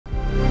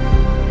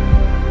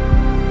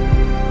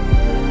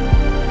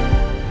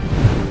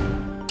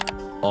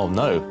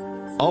no.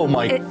 Oh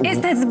my...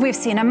 We've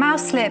seen a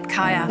mouse slip,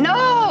 Kaya.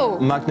 No!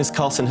 Magnus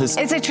Carlsen has...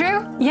 Is it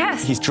true?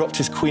 Yes. He's dropped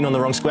his queen on the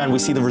wrong square and we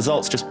see the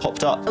results just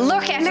popped up.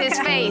 Look at his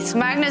face.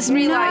 Magnus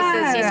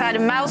realizes he's had a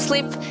mouse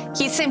slip.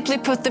 He simply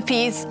put the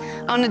piece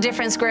on a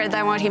different square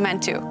than what he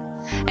meant to.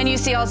 And you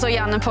see also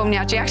Jan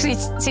Nepomniachtchi. Actually,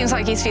 seems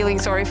like he's feeling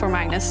sorry for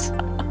Magnus.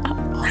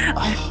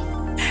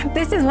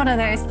 This is one of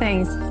those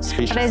things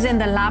that is in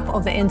the lap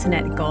of the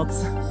internet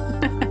gods.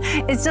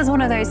 It's just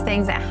one of those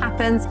things that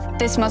happens.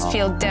 This must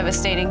feel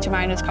devastating to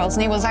Magnus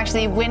Carlsen. He was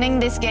actually winning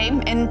this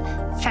game in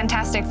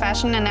fantastic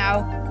fashion, and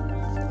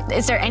now,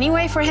 is there any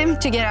way for him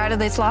to get out of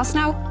this loss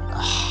now?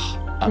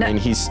 I mean,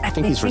 I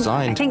think he's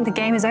resigned. I think the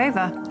game is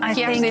over.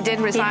 He actually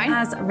did resign? He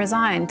has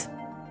resigned.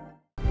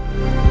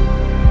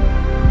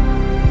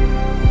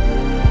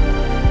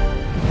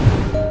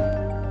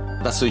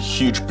 That's a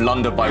huge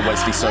blunder by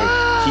Wesley. So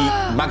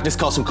Magnus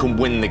Carlsen can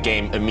win the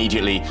game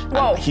immediately.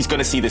 And he's going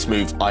to see this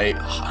move.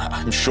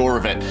 I'm sure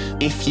of it.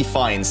 If he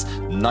finds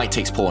knight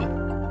takes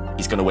pawn,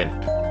 he's going to win.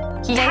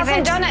 He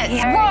hasn't done it.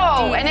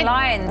 Whoa!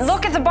 And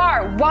look at the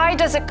bar. Why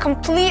does it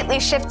completely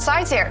shift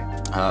sides here?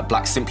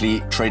 Black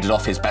simply traded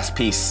off his best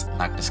piece.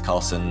 Magnus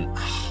Carlsen,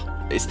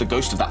 it's the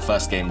ghost of that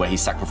first game where he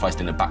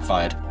sacrificed and it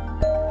backfired.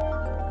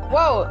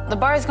 Whoa, the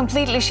bar is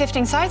completely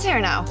shifting sides here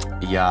now.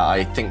 Yeah,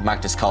 I think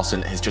Magnus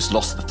Carlsen has just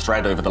lost the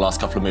thread over the last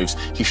couple of moves.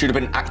 He should have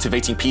been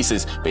activating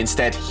pieces, but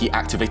instead he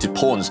activated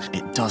pawns.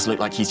 It does look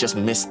like he's just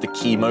missed the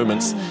key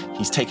moments.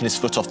 He's taken his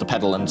foot off the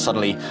pedal and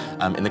suddenly,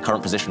 in the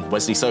current position,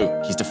 Wesley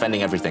So, he's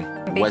defending everything.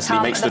 Wesley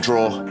makes the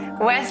draw.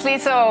 Wesley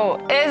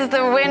So is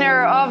the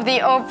winner of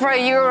the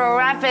Opera Euro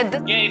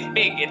Rapid. Yeah, it's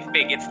big, it's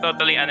big. It's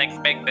totally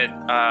unexpected.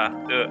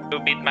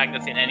 To beat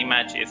Magnus in any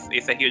match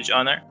is a huge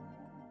honor.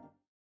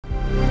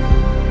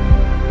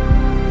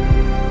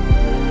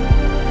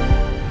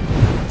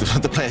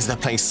 The players, they're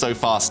playing so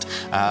fast.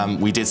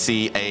 We did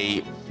see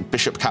a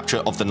bishop capture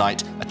of the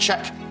knight, a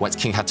check. White's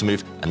king had to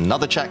move,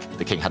 another check.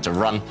 The king had to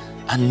run,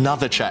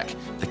 another check.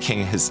 The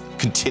king is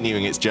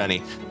continuing its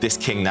journey. This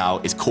king now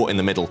is caught in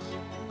the middle.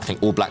 I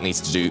think all black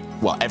needs to do,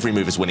 well, every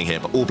move is winning here,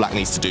 but all black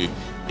needs to do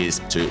is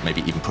to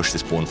maybe even push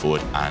this pawn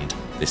forward, and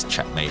this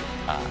checkmate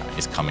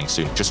is coming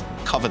soon. Just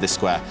cover this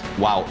square.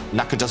 Wow,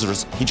 Naka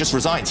he just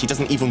resigns. He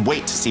doesn't even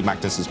wait to see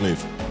Magnus's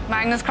move.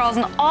 Magnus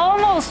Carlsen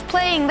almost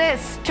playing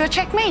this to a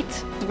checkmate.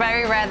 It's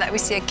very rare that we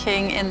see a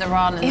king in the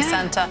run in the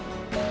center.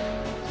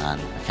 And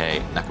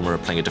okay,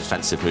 Nakamura playing a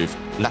defensive move.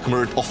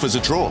 Nakamura offers a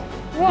draw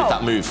with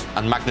that move,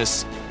 and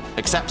Magnus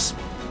accepts.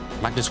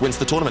 Magnus wins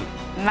the tournament.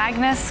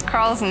 Magnus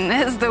Carlsen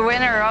is the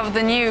winner of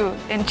the new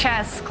in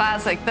chess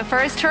classic. The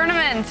first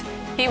tournament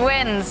he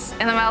wins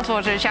in the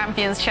Meltwater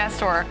Champions Chess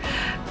Tour.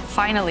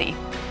 Finally.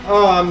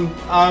 Oh,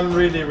 I'm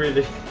really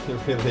relieved.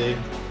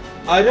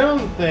 I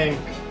don't think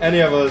any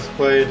of us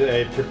played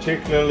a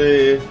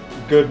particularly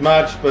good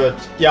match,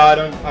 but yeah, I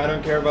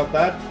don't care about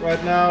that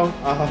right now.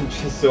 I'm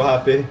just so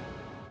happy.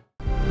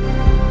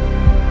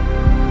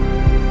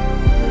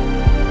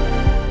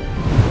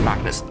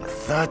 Magnus,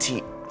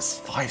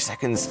 35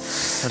 seconds,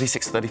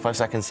 36, 35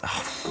 seconds.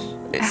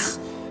 Oh,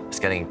 it's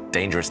getting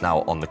dangerous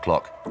now on the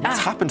clock. What's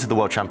happened to the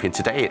world champion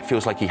today? It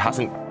feels like he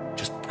hasn't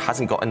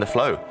got in the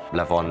flow.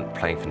 Levon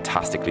playing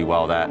fantastically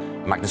well there.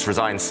 Magnus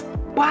resigns.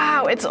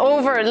 Wow, it's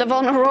over.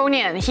 Levon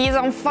Aronian, he's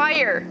on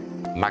fire.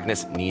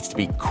 Magnus needs to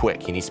be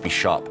quick, he needs to be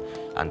sharp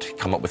and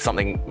come up with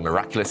something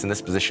miraculous in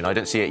this position. I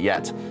don't see it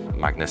yet.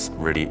 Magnus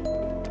really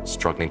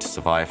struggling to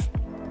survive.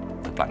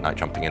 The black knight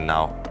jumping in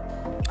now.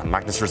 And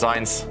Magnus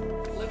resigns.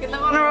 Look at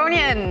Levon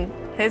Aronian.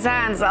 His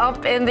hands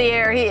up in the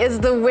air. He is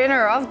the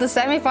winner of the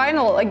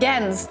semi-final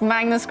against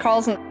Magnus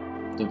Carlsen.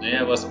 Today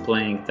I was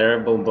playing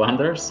terrible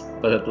blunders,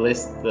 but at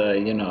least,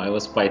 you know, I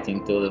was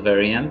fighting till the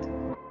very end.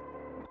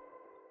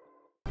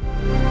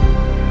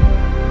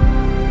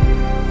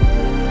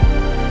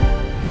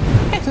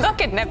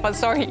 Look at Nepa,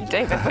 sorry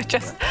David, but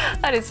just,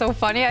 that is so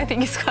funny. I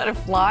think he's got a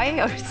fly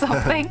or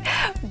something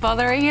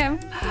bothering him.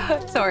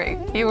 Sorry,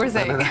 you were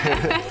saying.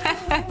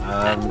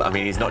 I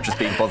mean, he's not just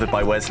being bothered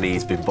by Wesley,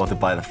 he's been bothered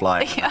by the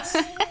fly. Yeah.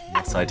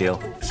 That's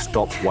ideal.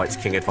 Stop White's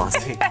king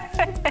advancing.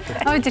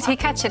 Oh, did he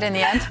catch it in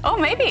the end? Oh,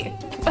 maybe.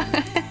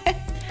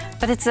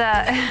 But it's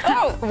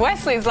Oh,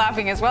 Wesley's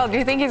laughing as well. Do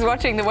you think he's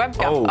watching the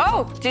webcam?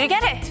 Oh, did you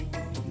get it?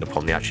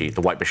 Nepomniachtchi,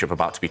 the white bishop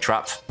about to be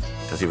trapped.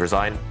 Does he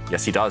resign?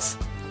 Yes, he does.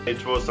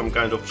 It was some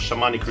kind of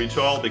shamanic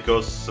ritual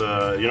because,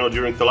 you know,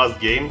 during the last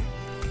game,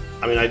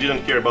 I mean, I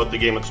didn't care about the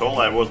game at all.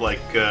 I was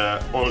like,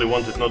 only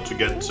wanted not to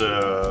get,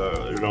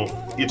 you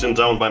know, eaten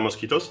down by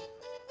mosquitoes.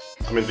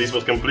 I mean, this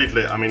was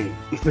completely, I mean,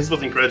 this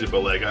was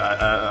incredible. Like,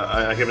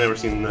 I have never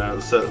seen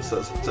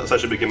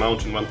such a big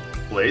amount in one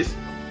place,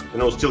 you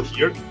know, still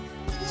here.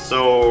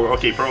 So,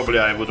 okay, probably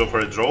I would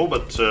offer a draw,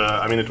 but,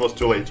 I mean, it was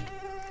too late.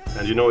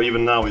 And, you know,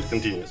 even now it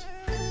continues.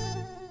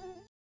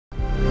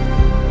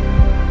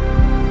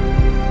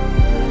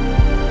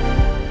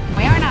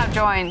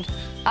 Joined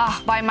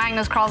by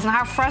Magnus Carlsen.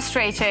 How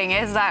frustrating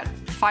is that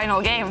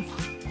final game?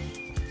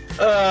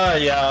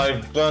 Yeah, I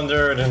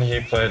blundered and he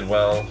played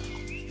well.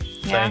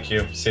 Yeah. Thank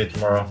you. See you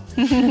tomorrow.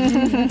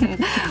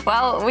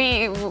 Well,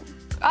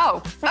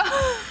 oh.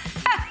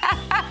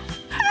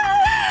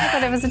 I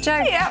thought it was a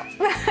joke. Yep.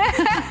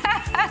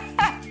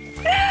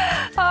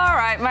 All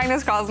right,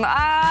 Magnus Carlsen.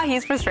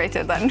 He's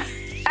frustrated then.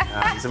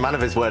 He's a man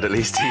of his word, at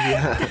least.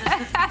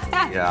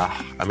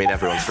 Yeah, I mean,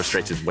 everyone's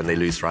frustrated when they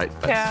lose, right?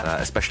 But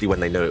especially when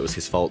they know it was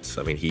his fault.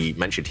 I mean, he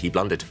mentioned he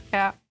blundered.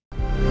 Yeah.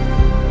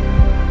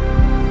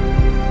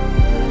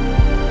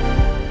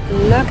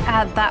 Look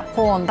at that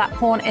pawn. That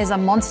pawn is a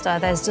monster.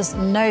 There's just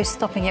no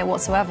stopping it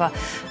whatsoever.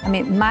 I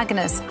mean,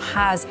 Magnus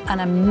has an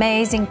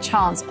amazing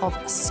chance of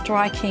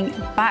striking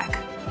back.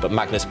 But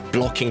Magnus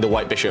blocking the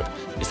white bishop.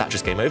 Is that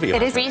just game over?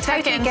 It is 3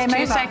 seconds, game 2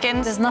 over.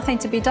 seconds. There's nothing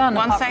to be done.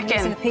 1 apart from second.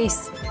 losing the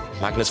piece.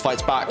 Magnus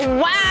fights back.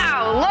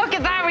 Wow, look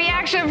at that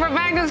reaction from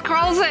Magnus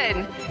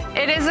Carlsen.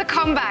 It is a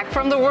comeback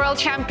from the world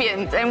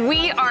champions, and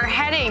we are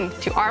heading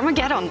to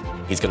Armageddon.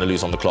 He's going to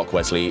lose on the clock,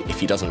 Wesley. If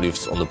he doesn't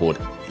lose on the board,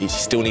 he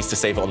still needs to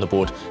save it on the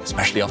board,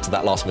 especially after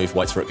that last move,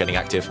 White's rook getting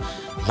active.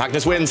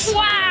 Magnus wins.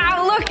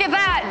 Wow, look at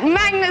that.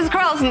 Magnus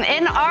Carlsen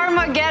in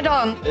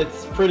Armageddon.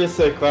 It's pretty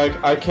sick. Like,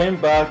 I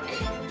came back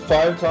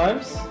 5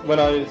 times when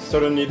I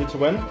sort of needed to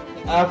win.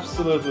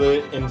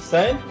 Absolutely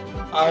insane.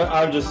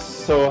 I'm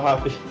just so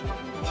happy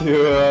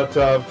to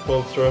have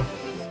pulled through.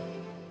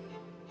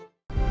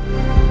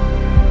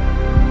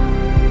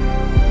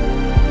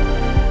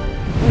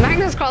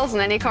 Magnus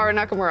Carlsen and Hikaru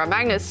Nakamura.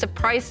 Magnus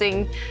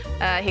surprising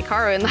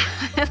Hikaru in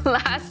the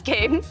last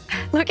game.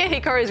 Look at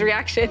Hikaru's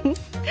reaction.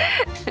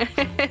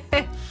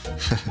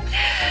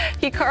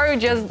 Hikaru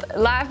just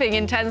laughing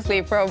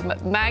intensely from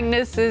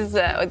Magnus's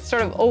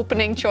sort of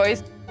opening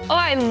choice. Oh,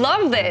 I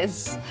love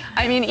this.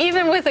 I mean,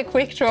 even with a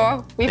quick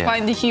draw, we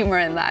find the humor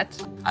in that.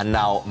 And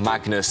now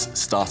Magnus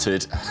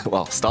started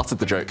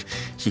the joke.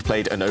 He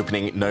played an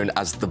opening known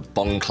as the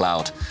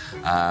Bongcloud.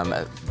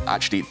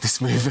 Actually,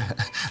 this move,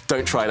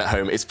 don't try it at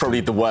home. It's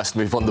probably the worst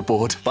move on the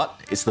board, but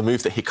it's the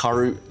move that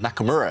Hikaru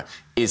Nakamura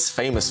is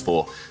famous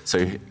for.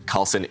 So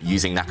Carlsen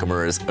using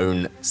Nakamura's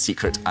own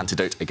secret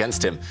antidote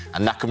against him.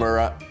 And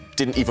Nakamura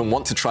didn't even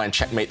want to try and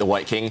checkmate the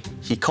white king.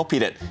 He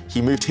copied it.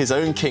 He moved his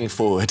own king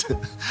forward.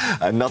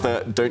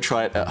 Another don't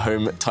try it at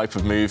home type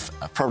of move.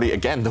 Probably,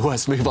 again, the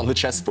worst move on the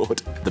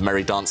chessboard. The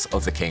merry dance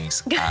of the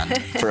kings.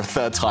 And for a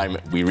third time,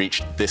 we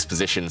reached this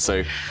position.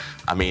 So,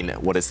 I mean,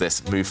 what is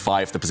this? Move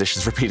 5, the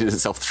position's repeated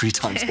itself 3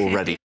 times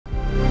already.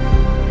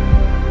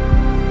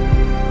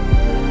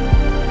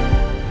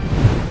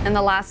 In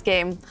the last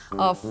game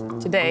of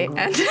today,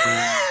 and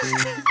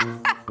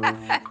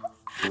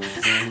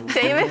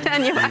David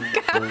and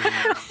Yamaka.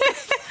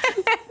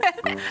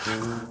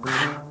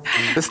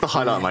 This is the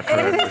highlight of my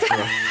career, for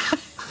sure.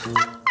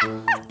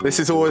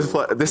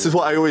 This is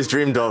what I always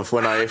dreamed of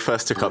when I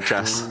first took up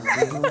chess.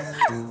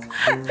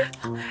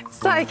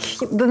 It's like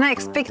the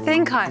next big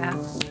thing, kind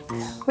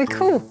of. We're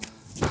cool.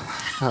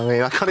 I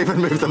mean, I can't even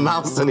move the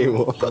mouse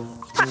anymore.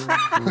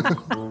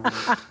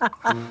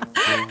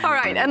 All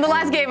right, and the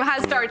last game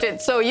has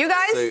started. So you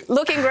guys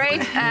looking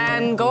great,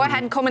 and go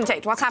ahead and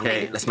commentate. What's happening?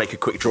 Okay, let's make a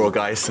quick draw,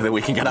 guys, so that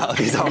we can get out of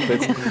these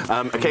outfits.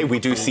 Okay, we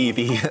do see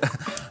the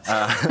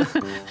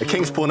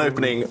king's pawn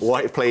opening.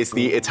 White plays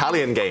the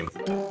Italian game.